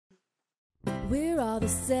we're all the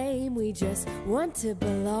same, we just want to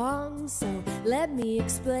belong. So let me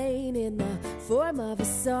explain in the form of a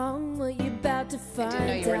song what you're about to find.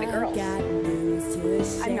 I didn't know you were into girls. Got news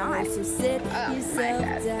to share, I'm not. so sit yourself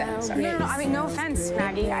bad. down. Sorry. No, I mean, no offense,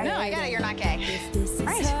 Maggie. No, I get it. You're not gay. If this is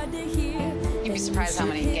Right. hard to hear, You'd be surprised how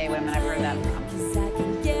many gay women I've heard that from. 'cause I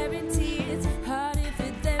can guarantee it's harder for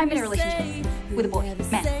them I'm in a to relationship say. with a boy, Whoever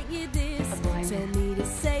man. sent you this told me to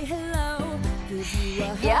say hello, give you a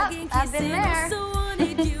Yeah, hug and I've kiss, been and there. also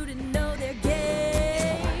wanted you to know they're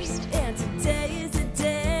gay. And today is the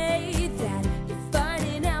day that you're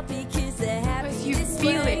finding out because they're happy You this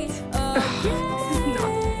feel way. it.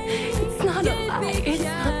 It's not a lie. It's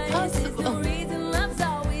not possible. No reason love's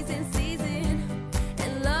always in season,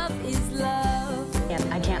 and love is love.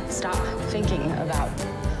 I can't stop thinking about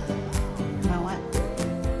what?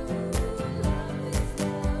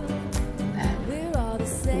 We're all the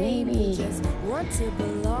same. Maybe just want to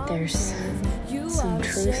belong. there's You some are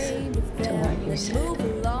truth ashamed of to them, what you then said. move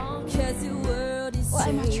along, 'cause the world is Well,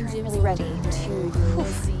 I'm not sure I'm changing really ready to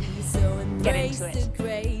so get embrace into the it.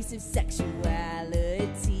 grace of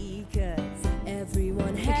sexuality, 'cause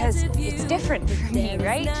everyone has Because a view, it's different but for me, there is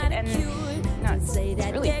right? not a And cure. no, Don't it's say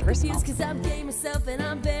that really they're personal. confused, 'cause I'm gay myself and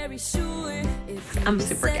I'm very sure if I'm you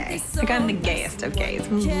super said gay. this Like, I'm the song gayest of gays.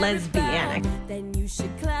 someone I'm cared lesbianic. about, then you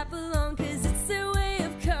should clap along, 'cause it's their way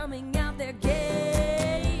of coming out, they're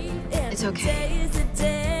gay. And It's okay. today is the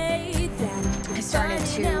day that I started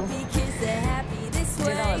finding to out because they're happy this way.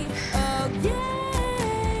 develop Oh,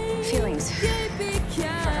 yay. feelings Yay,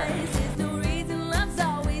 because there's no reason love's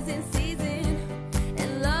always in season,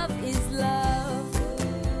 and love is love.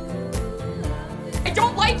 I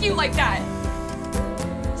don't like you like that.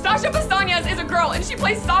 Sasha Pastanias is a girl and she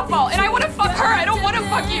plays softball and I want to fuck her. I don't want to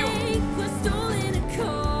fuck you.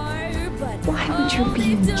 Why would your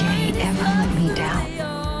being gay ever let me down?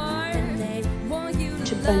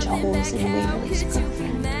 Should punch a holes in Waverly's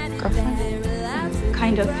girlfriend.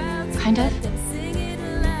 Kind of. Kind of.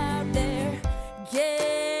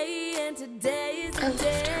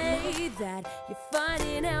 That you're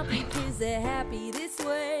finding out because they're happy this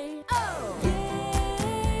way. Oh, yeah.